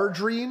goals, our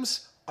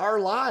dreams, our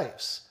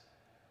lives.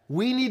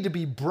 We need to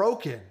be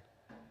broken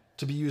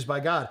to be used by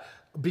God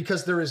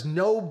because there is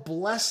no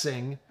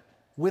blessing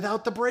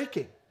without the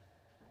breaking.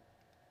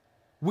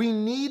 We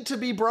need to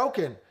be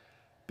broken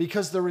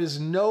because there is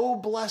no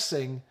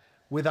blessing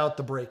without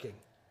the breaking.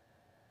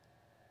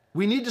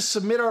 We need to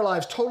submit our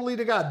lives totally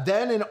to God.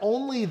 Then and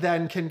only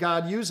then can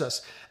God use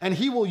us. And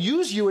he will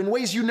use you in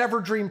ways you never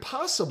dreamed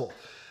possible.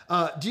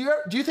 Do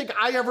you think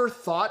I ever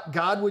thought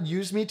God would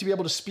use me to be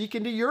able to speak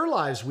into your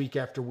lives week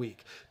after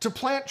week, to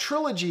plant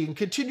Trilogy and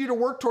continue to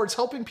work towards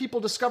helping people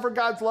discover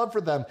God's love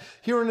for them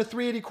here in the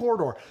 380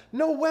 corridor?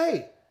 No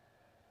way.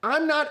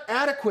 I'm not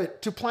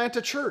adequate to plant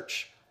a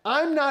church.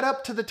 I'm not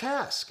up to the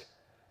task.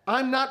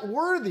 I'm not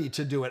worthy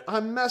to do it.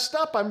 I'm messed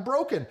up. I'm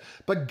broken.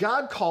 But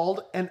God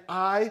called and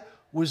I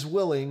was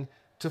willing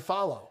to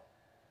follow.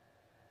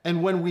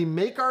 And when we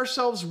make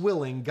ourselves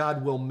willing,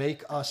 God will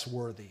make us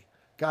worthy.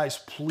 Guys,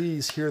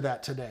 please hear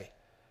that today.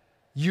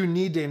 You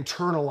need to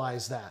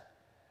internalize that.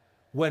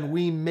 When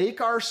we make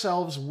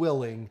ourselves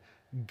willing,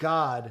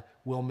 God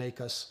will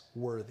make us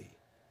worthy.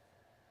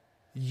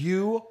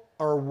 You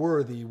are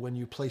worthy when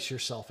you place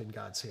yourself in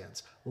God's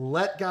hands.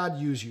 Let God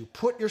use you.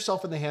 Put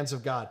yourself in the hands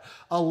of God.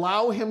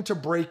 Allow him to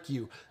break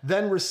you.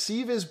 Then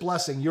receive his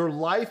blessing. Your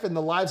life and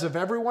the lives of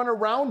everyone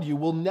around you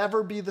will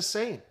never be the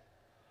same.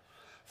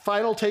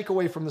 Final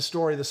takeaway from the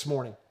story this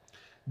morning.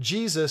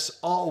 Jesus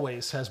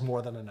always has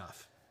more than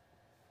enough.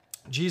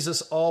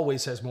 Jesus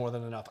always has more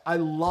than enough. I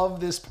love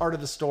this part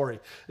of the story.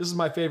 This is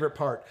my favorite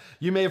part.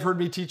 You may have heard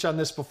me teach on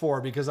this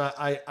before because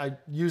I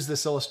use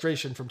this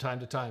illustration from time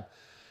to time.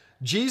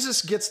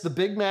 Jesus gets the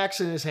Big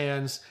Macs in his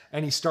hands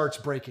and he starts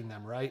breaking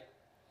them, right?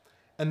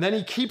 And then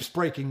he keeps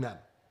breaking them.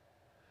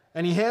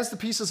 And he hands the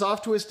pieces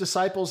off to his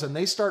disciples and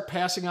they start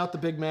passing out the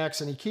Big Macs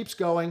and he keeps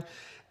going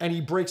and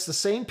he breaks the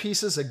same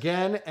pieces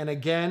again and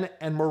again.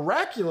 And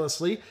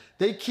miraculously,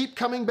 they keep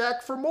coming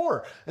back for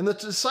more. And the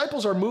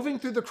disciples are moving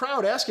through the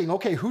crowd asking,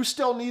 okay, who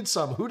still needs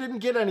some? Who didn't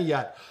get any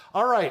yet?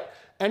 All right,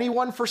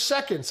 anyone for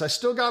seconds? I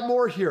still got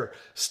more here.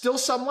 Still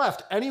some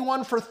left.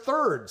 Anyone for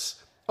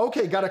thirds?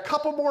 Okay, got a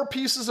couple more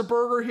pieces of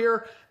burger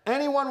here.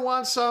 Anyone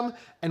want some?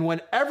 And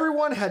when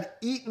everyone had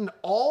eaten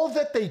all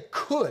that they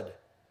could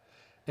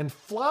and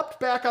flopped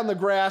back on the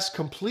grass,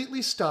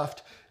 completely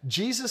stuffed,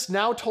 Jesus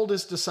now told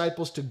his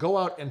disciples to go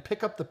out and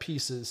pick up the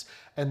pieces,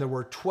 and there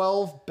were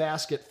 12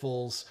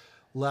 basketfuls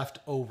left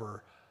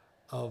over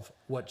of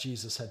what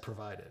Jesus had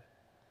provided.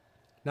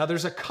 Now,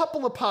 there's a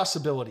couple of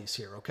possibilities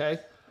here, okay?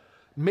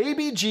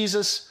 Maybe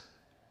Jesus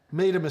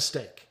made a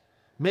mistake.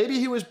 Maybe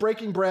he was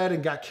breaking bread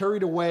and got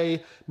carried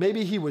away.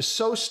 Maybe he was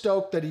so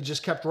stoked that he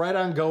just kept right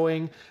on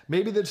going.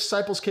 Maybe the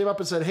disciples came up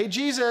and said, hey,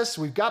 Jesus,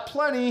 we've got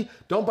plenty.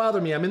 Don't bother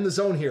me. I'm in the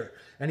zone here.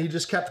 And he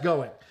just kept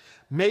going.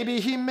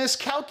 Maybe he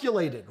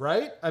miscalculated,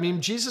 right? I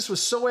mean, Jesus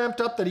was so amped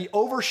up that he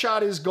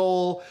overshot his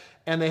goal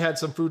and they had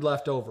some food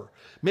left over.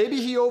 Maybe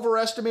he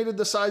overestimated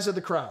the size of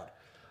the crowd.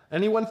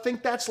 Anyone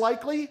think that's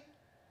likely?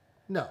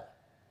 No.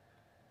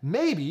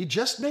 Maybe,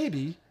 just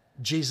maybe,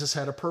 Jesus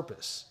had a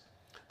purpose.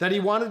 That he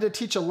wanted to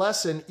teach a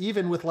lesson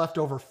even with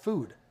leftover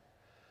food.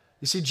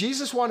 You see,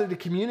 Jesus wanted to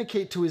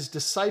communicate to his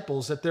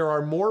disciples that there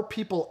are more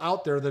people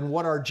out there than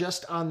what are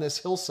just on this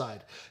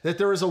hillside. That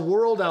there is a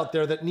world out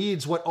there that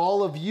needs what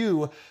all of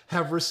you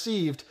have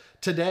received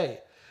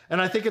today.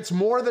 And I think it's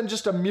more than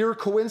just a mere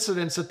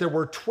coincidence that there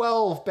were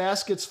 12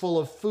 baskets full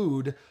of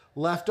food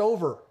left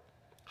over.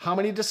 How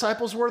many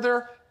disciples were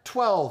there?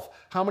 12.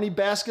 How many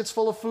baskets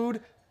full of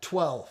food?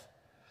 12.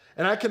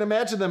 And I can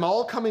imagine them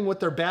all coming with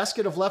their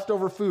basket of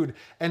leftover food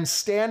and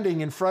standing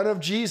in front of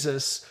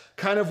Jesus,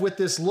 kind of with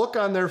this look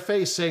on their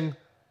face saying,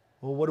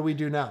 well, what do we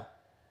do now?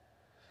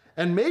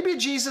 And maybe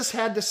Jesus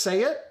had to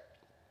say it,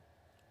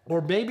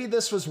 or maybe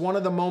this was one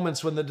of the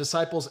moments when the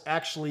disciples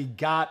actually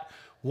got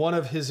one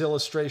of his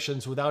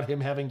illustrations without him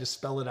having to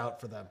spell it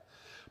out for them.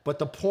 But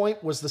the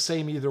point was the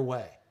same either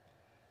way.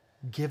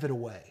 Give it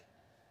away.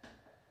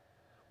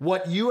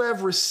 What you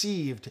have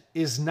received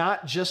is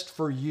not just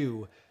for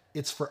you,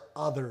 it's for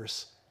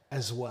others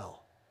as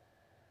well.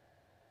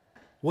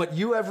 What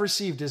you have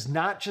received is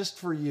not just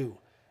for you,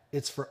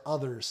 it's for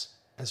others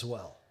as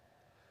well.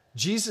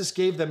 Jesus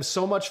gave them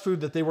so much food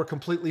that they were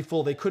completely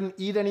full. They couldn't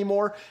eat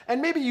anymore.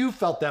 And maybe you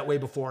felt that way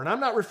before. And I'm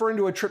not referring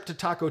to a trip to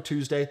Taco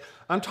Tuesday.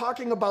 I'm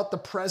talking about the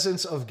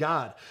presence of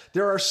God.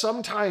 There are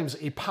sometimes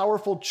a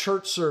powerful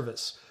church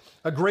service,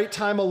 a great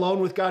time alone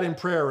with God in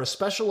prayer, a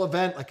special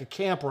event like a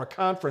camp or a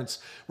conference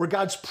where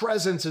God's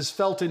presence is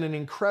felt in an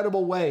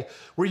incredible way,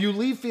 where you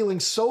leave feeling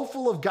so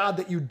full of God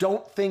that you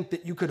don't think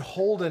that you could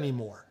hold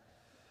anymore.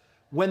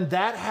 When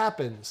that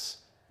happens,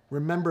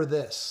 remember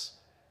this: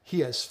 he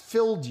has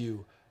filled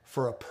you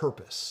for a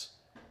purpose.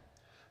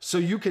 So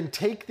you can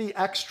take the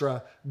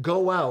extra,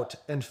 go out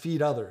and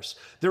feed others.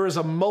 There is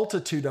a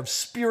multitude of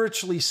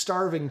spiritually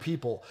starving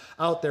people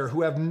out there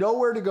who have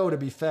nowhere to go to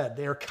be fed.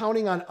 They are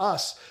counting on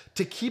us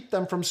to keep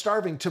them from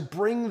starving, to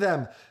bring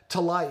them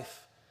to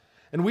life.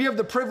 And we have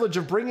the privilege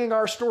of bringing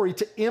our story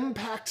to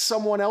impact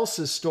someone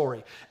else's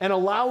story and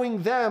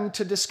allowing them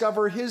to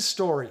discover his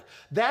story.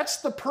 That's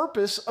the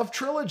purpose of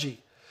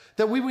Trilogy.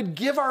 That we would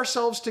give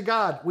ourselves to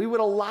God. We would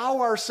allow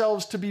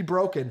ourselves to be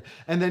broken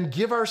and then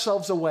give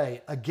ourselves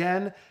away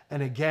again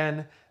and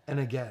again and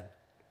again.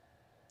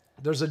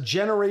 There's a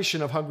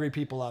generation of hungry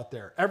people out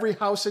there. Every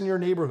house in your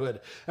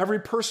neighborhood, every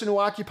person who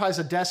occupies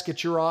a desk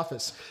at your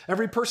office,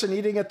 every person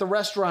eating at the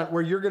restaurant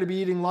where you're going to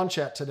be eating lunch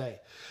at today.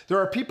 There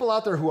are people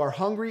out there who are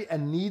hungry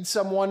and need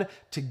someone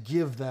to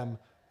give them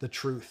the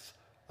truth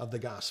of the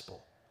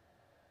gospel.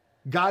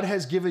 God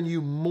has given you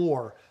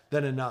more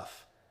than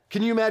enough.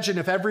 Can you imagine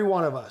if every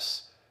one of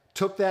us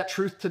took that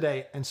truth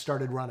today and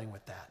started running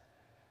with that?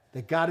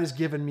 That God has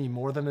given me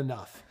more than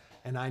enough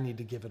and I need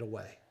to give it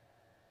away.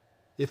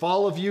 If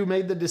all of you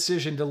made the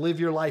decision to live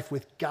your life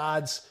with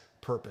God's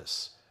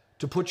purpose,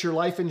 to put your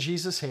life in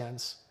Jesus'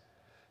 hands,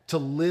 to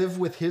live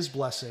with his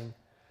blessing,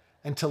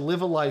 and to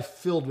live a life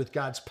filled with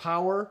God's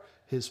power,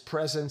 his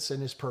presence,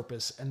 and his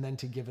purpose, and then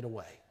to give it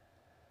away.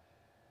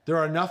 There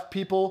are enough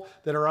people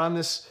that are on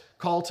this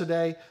call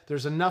today.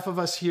 There's enough of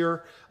us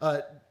here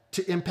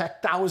to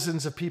impact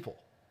thousands of people,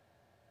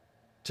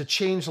 to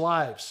change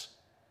lives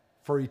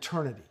for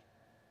eternity.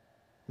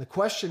 The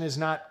question is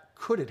not,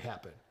 could it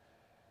happen?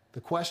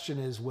 The question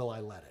is, will I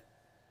let it?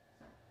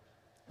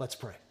 Let's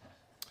pray.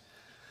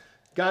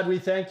 God, we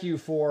thank you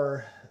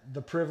for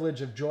the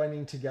privilege of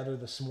joining together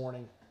this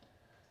morning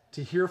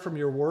to hear from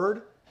your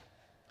word.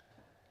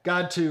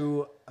 God,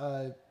 to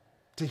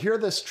hear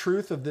this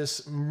truth of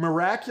this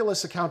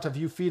miraculous account of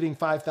you feeding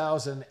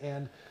 5,000,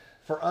 and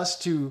for us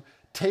to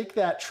take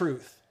that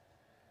truth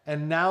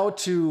and now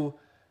to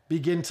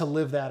begin to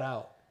live that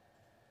out.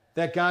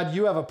 That God,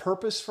 you have a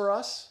purpose for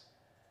us.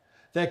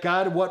 That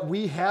God, what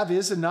we have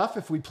is enough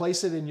if we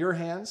place it in your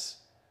hands.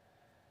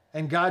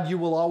 And God, you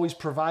will always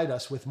provide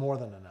us with more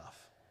than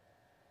enough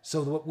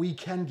so that we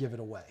can give it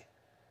away.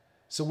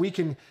 So we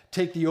can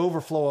take the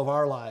overflow of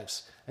our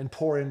lives and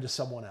pour into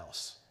someone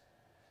else.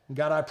 And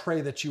God, I pray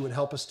that you would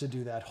help us to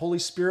do that. Holy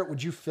Spirit,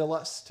 would you fill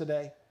us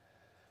today,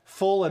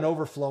 full and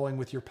overflowing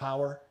with your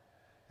power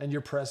and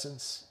your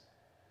presence?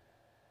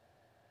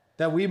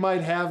 That we might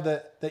have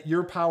that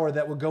your power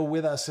that will go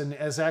with us. And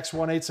as Acts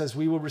 1:8 says,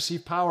 we will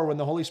receive power when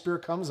the Holy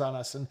Spirit comes on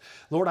us. And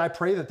Lord, I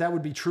pray that that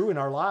would be true in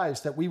our lives,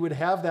 that we would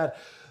have that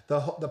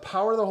the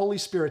power of the Holy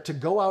Spirit to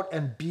go out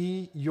and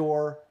be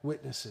your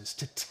witnesses,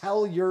 to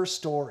tell your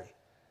story,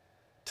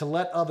 to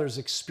let others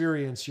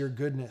experience your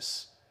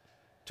goodness,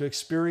 to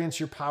experience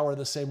your power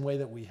the same way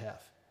that we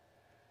have.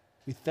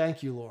 We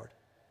thank you, Lord.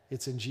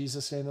 It's in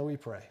Jesus' name that we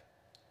pray.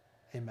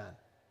 Amen.